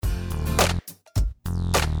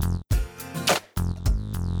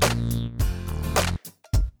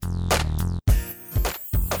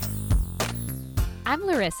I'm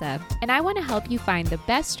Larissa, and I want to help you find the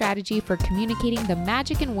best strategy for communicating the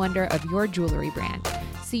magic and wonder of your jewelry brand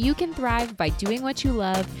so you can thrive by doing what you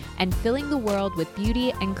love and filling the world with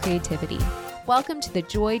beauty and creativity. Welcome to the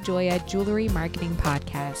Joy Joya Jewelry Marketing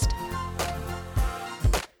Podcast.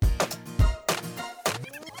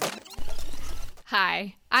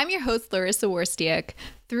 Hi, I'm your host, Larissa Worstiak.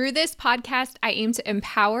 Through this podcast, I aim to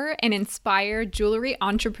empower and inspire jewelry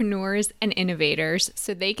entrepreneurs and innovators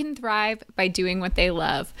so they can thrive by doing what they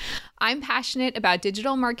love. I'm passionate about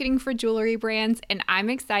digital marketing for jewelry brands, and I'm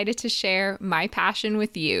excited to share my passion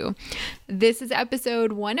with you. This is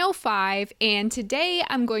episode 105, and today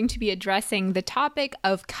I'm going to be addressing the topic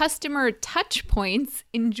of customer touch points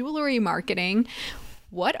in jewelry marketing.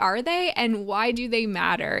 What are they and why do they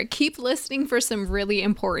matter? Keep listening for some really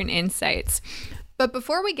important insights. But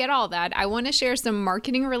before we get all that, I want to share some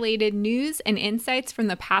marketing related news and insights from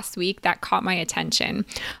the past week that caught my attention.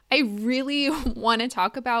 I really want to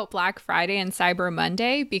talk about Black Friday and Cyber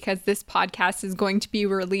Monday because this podcast is going to be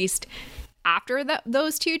released after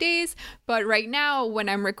those 2 days. But right now, when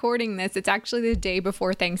I'm recording this, it's actually the day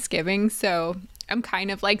before Thanksgiving. So I'm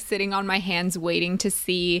kind of like sitting on my hands waiting to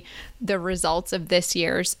see the results of this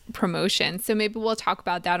year's promotion. So maybe we'll talk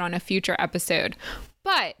about that on a future episode.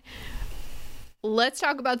 But let's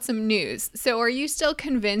talk about some news. So are you still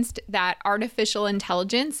convinced that artificial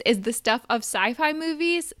intelligence is the stuff of sci-fi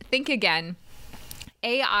movies? Think again.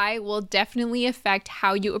 AI will definitely affect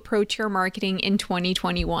how you approach your marketing in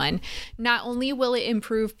 2021. Not only will it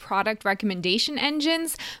improve product recommendation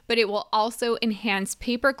engines, but it will also enhance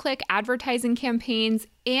pay-per-click advertising campaigns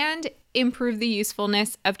and improve the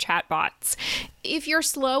usefulness of chatbots. If you're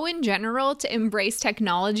slow in general to embrace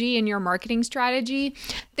technology in your marketing strategy,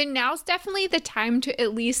 then now's definitely the time to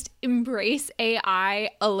at least embrace AI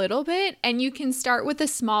a little bit, and you can start with a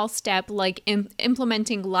small step like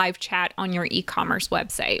implementing live chat on your e-commerce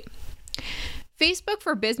website. Facebook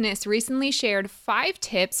for Business recently shared 5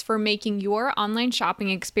 tips for making your online shopping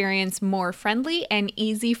experience more friendly and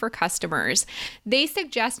easy for customers. They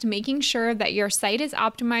suggest making sure that your site is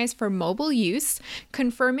optimized for mobile use,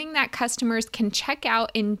 confirming that customers can check out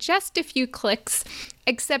in just a few clicks,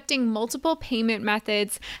 accepting multiple payment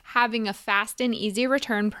methods, having a fast and easy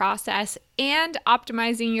return process, and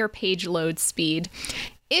optimizing your page load speed.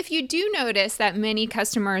 If you do notice that many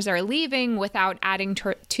customers are leaving without adding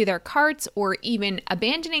to their carts or even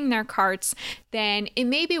abandoning their carts, then it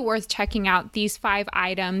may be worth checking out these 5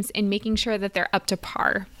 items and making sure that they're up to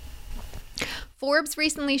par. Forbes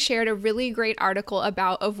recently shared a really great article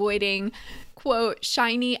about avoiding, quote,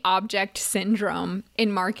 shiny object syndrome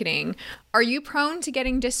in marketing. Are you prone to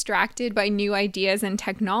getting distracted by new ideas and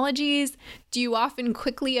technologies? Do you often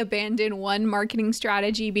quickly abandon one marketing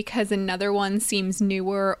strategy because another one seems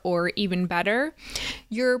newer or even better?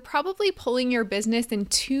 You're probably pulling your business in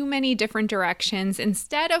too many different directions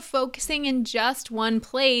instead of focusing in just one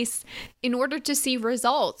place in order to see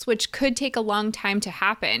results, which could take a long time to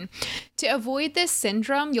happen. To avoid this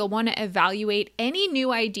syndrome, you'll want to evaluate any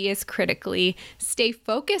new ideas critically, stay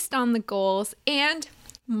focused on the goals, and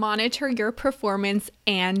monitor your performance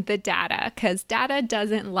and the data, because data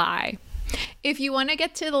doesn't lie. If you want to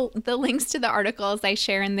get to the links to the articles I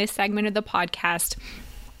share in this segment of the podcast,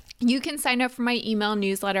 you can sign up for my email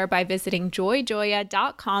newsletter by visiting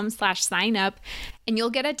joyjoya.com/sign up, and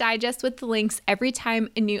you'll get a digest with the links every time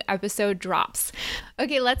a new episode drops.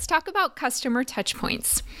 Okay, let's talk about customer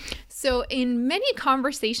touchpoints. So in many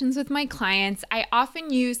conversations with my clients, I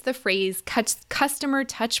often use the phrase customer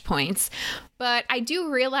touchpoints, but I do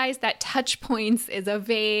realize that touchpoints is a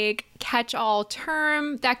vague catch-all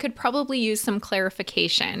term that could probably use some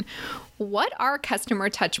clarification. What are customer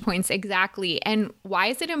touchpoints exactly, and why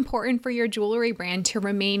is it important for your jewelry brand to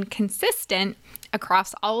remain consistent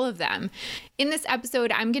across all of them? In this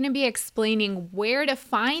episode, I'm going to be explaining where to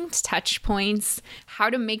find touchpoints, how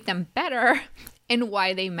to make them better, and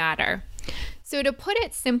why they matter. So to put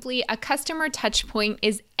it simply, a customer touchpoint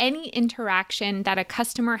is any interaction that a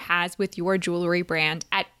customer has with your jewelry brand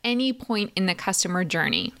at any point in the customer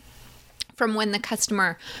journey. From when the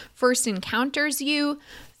customer first encounters you,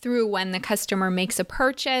 through when the customer makes a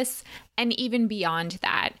purchase, and even beyond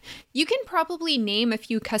that. You can probably name a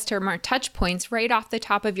few customer touch points right off the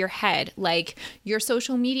top of your head, like your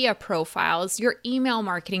social media profiles, your email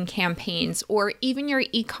marketing campaigns, or even your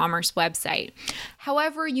e-commerce website.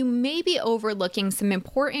 However, you may be overlooking some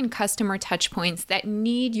important customer touch points that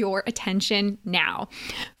need your attention now.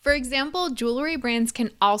 For example, jewelry brands can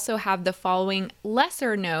also have the following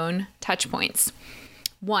lesser known touch points.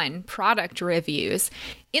 1. Product reviews.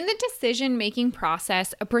 In the decision-making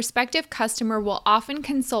process, a prospective customer will often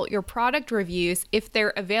consult your product reviews if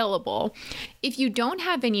they're available. If you don't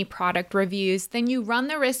have any product reviews, then you run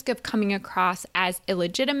the risk of coming across as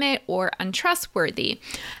illegitimate or untrustworthy.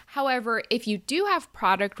 However, if you do have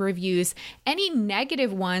product reviews, any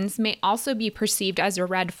negative ones may also be perceived as a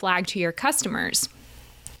red flag to your customers.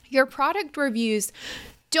 Your product reviews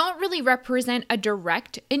don't really represent a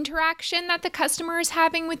direct interaction that the customer is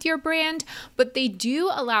having with your brand, but they do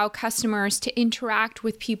allow customers to interact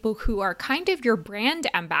with people who are kind of your brand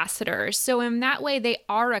ambassadors. So in that way, they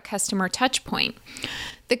are a customer touch point.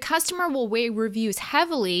 The customer will weigh reviews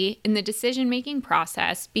heavily in the decision-making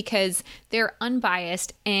process because they're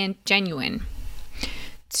unbiased and genuine.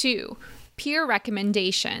 2. Peer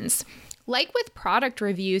recommendations. Like with product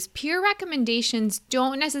reviews, peer recommendations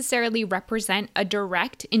don't necessarily represent a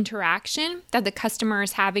direct interaction that the customer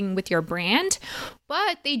is having with your brand,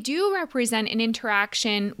 but they do represent an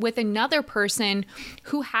interaction with another person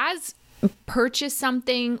who has purchased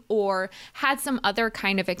something or had some other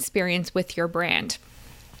kind of experience with your brand.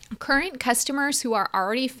 Current customers who are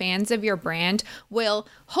already fans of your brand will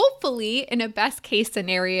hopefully, in a best case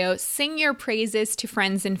scenario, sing your praises to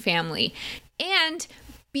friends and family and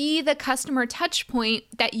be the customer touch point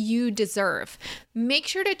that you deserve. Make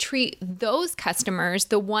sure to treat those customers,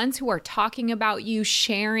 the ones who are talking about you,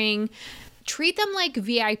 sharing, treat them like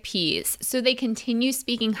VIPs so they continue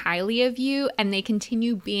speaking highly of you and they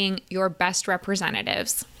continue being your best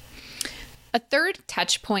representatives. A third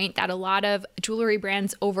touch point that a lot of jewelry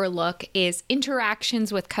brands overlook is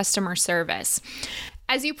interactions with customer service.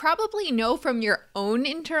 As you probably know from your own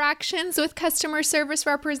interactions with customer service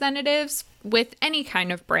representatives with any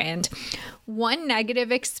kind of brand, one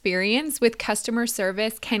negative experience with customer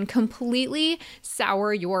service can completely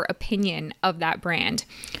sour your opinion of that brand.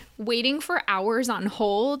 Waiting for hours on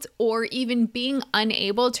hold or even being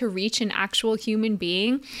unable to reach an actual human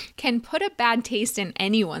being can put a bad taste in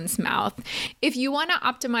anyone's mouth. If you want to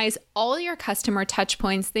optimize all your customer touch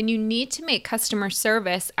points, then you need to make customer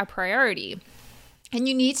service a priority. And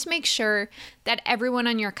you need to make sure that everyone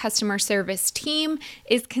on your customer service team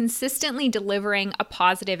is consistently delivering a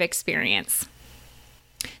positive experience.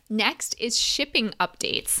 Next is shipping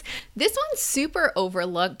updates. This one's super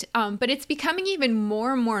overlooked, but it's becoming even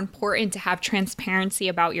more and more important to have transparency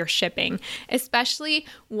about your shipping, especially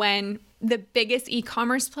when the biggest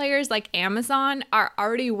e-commerce players like Amazon are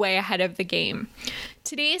already way ahead of the game.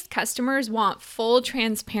 Today's customers want full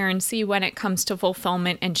transparency when it comes to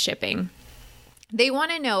fulfillment and shipping. They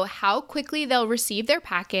want to know how quickly they'll receive their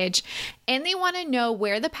package, and they want to know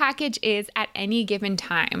where the package is at any given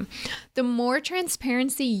time. The more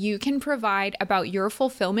transparency you can provide about your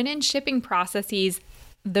fulfillment and shipping processes,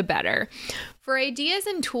 the better. For ideas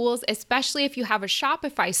and tools, especially if you have a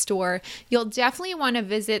Shopify store, you'll definitely want to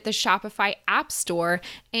visit the Shopify App Store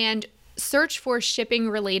and search for shipping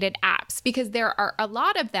related apps because there are a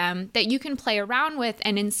lot of them that you can play around with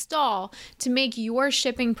and install to make your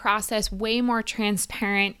shipping process way more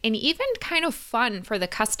transparent and even kind of fun for the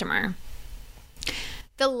customer.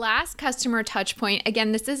 The last customer touch point,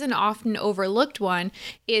 again, this is an often overlooked one,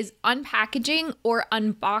 is unpackaging or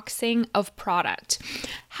unboxing of product.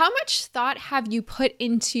 How much thought have you put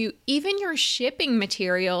into even your shipping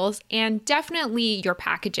materials and definitely your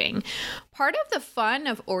packaging? Part of the fun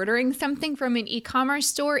of ordering something from an e-commerce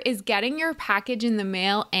store is getting your package in the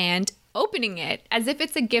mail and opening it as if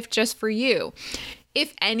it's a gift just for you.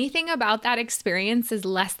 If anything about that experience is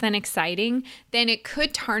less than exciting, then it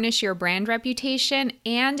could tarnish your brand reputation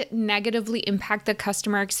and negatively impact the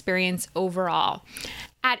customer experience overall.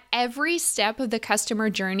 At every step of the customer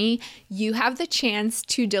journey, you have the chance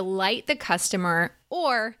to delight the customer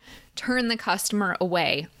or turn the customer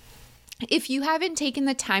away. If you haven't taken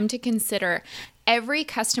the time to consider every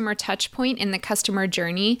customer touch point in the customer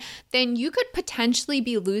journey, then you could potentially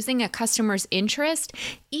be losing a customer's interest,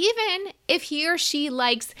 even if he or she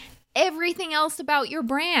likes everything else about your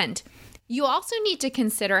brand. You also need to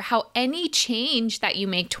consider how any change that you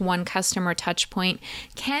make to one customer touch point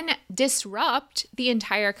can disrupt the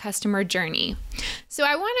entire customer journey. So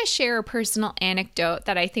I want to share a personal anecdote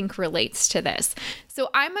that I think relates to this. So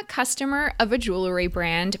I'm a customer of a jewelry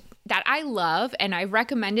brand that I love, and I've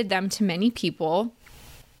recommended them to many people.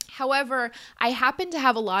 However, I happen to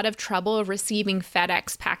have a lot of trouble receiving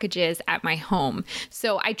FedEx packages at my home.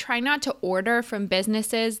 So I try not to order from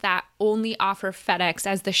businesses that only offer FedEx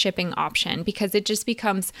as the shipping option because it just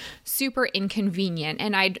becomes super inconvenient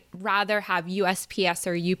and I'd rather have USPS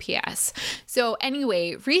or UPS. So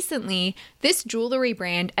anyway, recently, this jewelry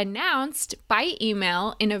brand announced by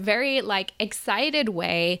email in a very excited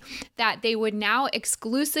way that they would now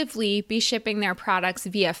exclusively be shipping their products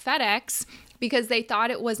via FedEx because they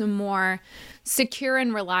thought it was a more secure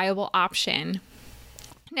and reliable option.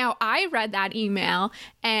 Now, I read that email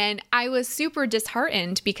and I was super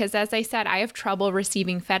disheartened because, as I said, I have trouble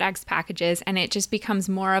receiving FedEx packages and it just becomes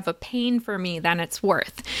more of a pain for me than it's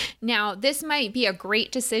worth. Now, this might be a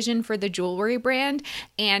great decision for the jewelry brand,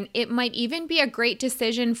 and it might even be a great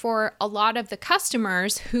decision for a lot of the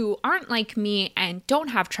customers who aren't like me and don't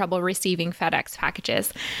have trouble receiving FedEx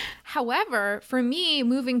packages. However, for me,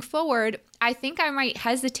 moving forward, I think I might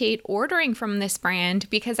hesitate ordering from this brand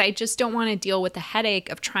because I just don't want to deal with the headache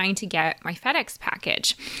of trying to get my FedEx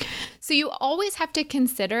package. So you always have to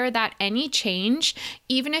consider that any change,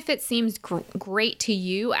 even if it seems great to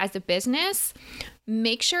you as a business,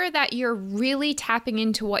 make sure that you're really tapping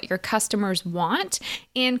into what your customers want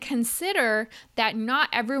and consider that not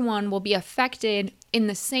everyone will be affected in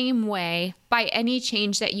the same way by any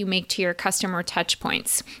change that you make to your customer touch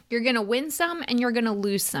points. You're going to win some and you're going to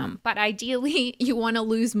lose some, but ideally you want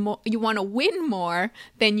to win more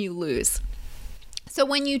than you lose. So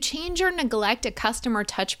when you change or neglect a customer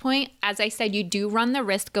touch point, as I said, you do run the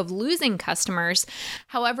risk of losing customers.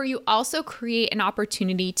 However, you also create an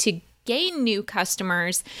opportunity to gain new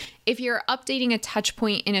customers if you're updating a touch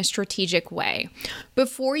point in a strategic way.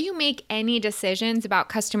 Before you make any decisions about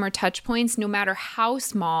customer touch points, no matter how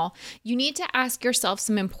small, you need to ask yourself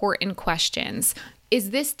some important questions.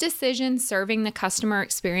 Is this decision serving the customer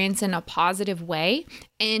experience in a positive way?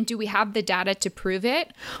 And do we have the data to prove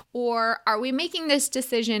it? Or are we making this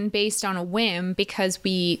decision based on a whim because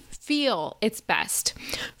we feel it's best?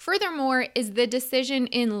 Furthermore, is the decision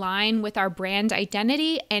in line with our brand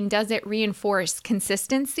identity and does it reinforce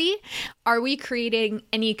consistency? Are we creating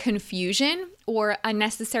any confusion or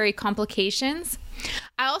unnecessary complications?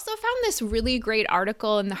 I also found this really great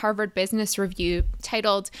article in the Harvard Business Review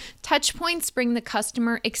titled "Touchpoints Bring the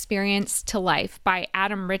Customer Experience to Life" by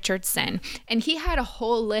Adam Richardson. And he had a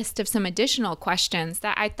whole list of some additional questions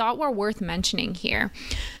that I thought were worth mentioning here.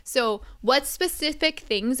 So, what specific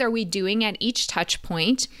things are we doing at each touch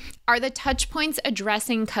point? Are the touch points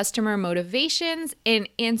addressing customer motivations and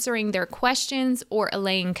answering their questions or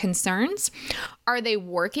allaying concerns? Are they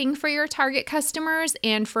working for your target customers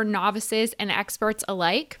and for novices and experts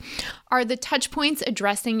alike? Are the touch points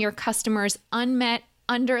addressing your customers' unmet,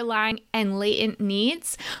 underlying, and latent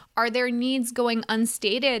needs? Are their needs going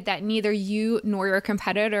unstated that neither you nor your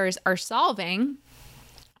competitors are solving?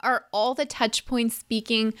 Are all the touch points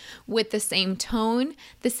speaking with the same tone,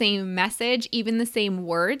 the same message, even the same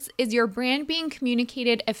words? Is your brand being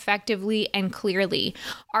communicated effectively and clearly?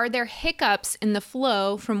 Are there hiccups in the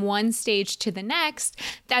flow from one stage to the next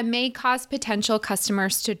that may cause potential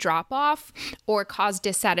customers to drop off or cause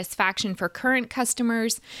dissatisfaction for current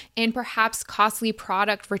customers and perhaps costly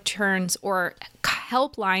product returns or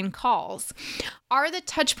helpline calls? Are the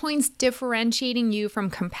touch points differentiating you from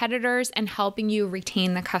competitors and helping you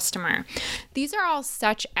retain the customer? These are all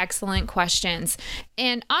such excellent questions.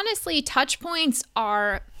 And honestly, touch points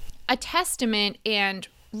are a testament and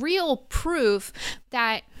real proof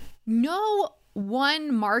that no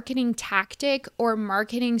one marketing tactic or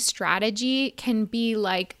marketing strategy can be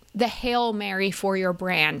like the Hail Mary for your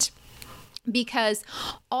brand. Because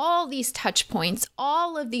all these touch points,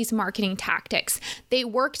 all of these marketing tactics, they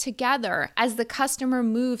work together as the customer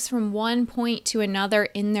moves from one point to another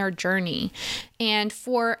in their journey. And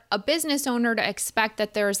for a business owner to expect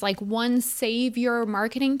that there's like one savior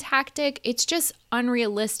marketing tactic, it's just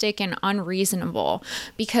unrealistic and unreasonable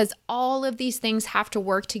because all of these things have to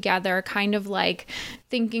work together, kind of like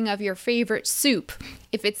thinking of your favorite soup.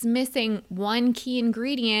 If it's missing one key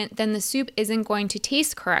ingredient, then the soup isn't going to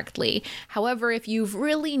taste correctly. However, if you've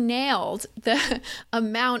really nailed the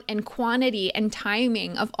amount and quantity and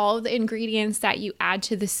timing of all of the ingredients that you add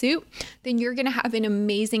to the soup, then you're going to have an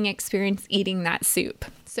amazing experience eating that soup.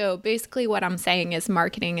 So basically what I'm saying is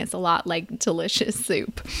marketing is a lot like delicious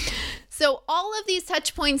soup. So all of these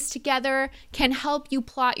touch points together can help you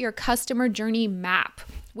plot your customer journey map,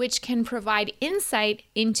 which can provide insight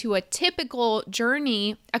into a typical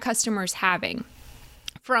journey a customer's having.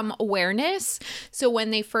 From awareness, so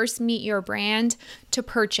when they first meet your brand, to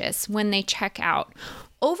purchase, when they check out.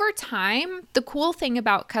 Over time, the cool thing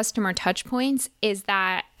about customer touchpoints is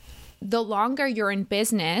that the longer you're in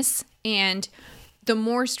business and the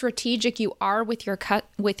more strategic you are with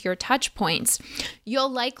your touch points,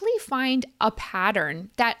 you'll likely find a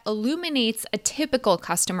pattern that illuminates a typical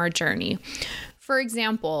customer journey. For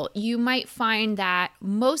example, you might find that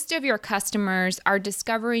most of your customers are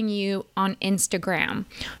discovering you on Instagram.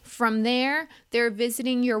 From there, they're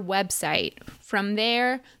visiting your website. From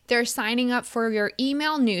there, they're signing up for your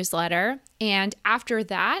email newsletter. And after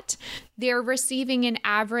that, they're receiving an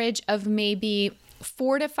average of maybe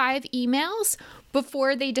 4 to 5 emails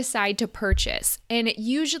before they decide to purchase. And it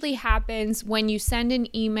usually happens when you send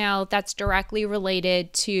an email that's directly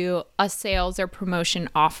related to a sales or promotion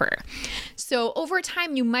offer. So over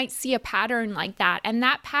time, you might see a pattern like that. And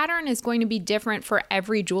that pattern is going to be different for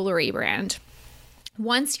every jewelry brand.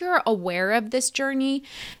 Once you're aware of this journey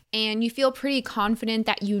and you feel pretty confident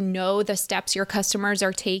that you know the steps your customers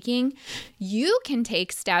are taking, you can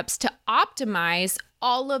take steps to optimize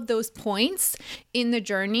all of those points in the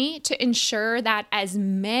journey to ensure that as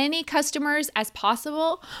many customers as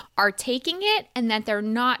possible are taking it and that they're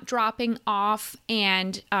not dropping off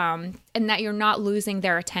and that you're not losing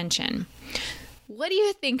their attention. What do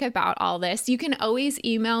you think about all this? You can always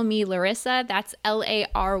email me, Larissa, that's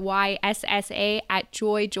LARYSSA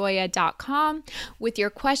 @joyjoya.com with your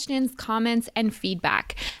questions, comments, and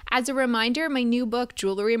feedback. As a reminder, my new book,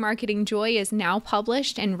 Jewelry Marketing Joy, is now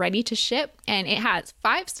published and ready to ship, and it has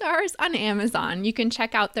 5 stars on Amazon. You can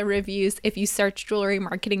check out the reviews if you search Jewelry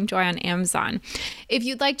Marketing Joy on Amazon. If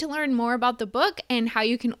you'd like to learn more about the book and how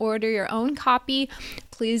you can order your own copy,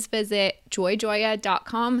 please visit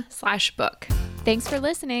joyjoya.com/book. Thanks for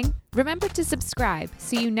listening. Remember to subscribe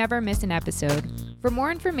so you never miss an episode. For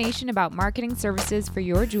more information about marketing services for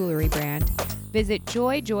your jewelry brand, visit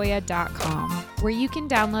joyjoya.com, where you can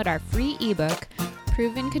download our free ebook,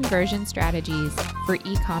 Proven Conversion Strategies for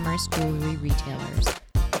E-commerce Jewelry Retailers.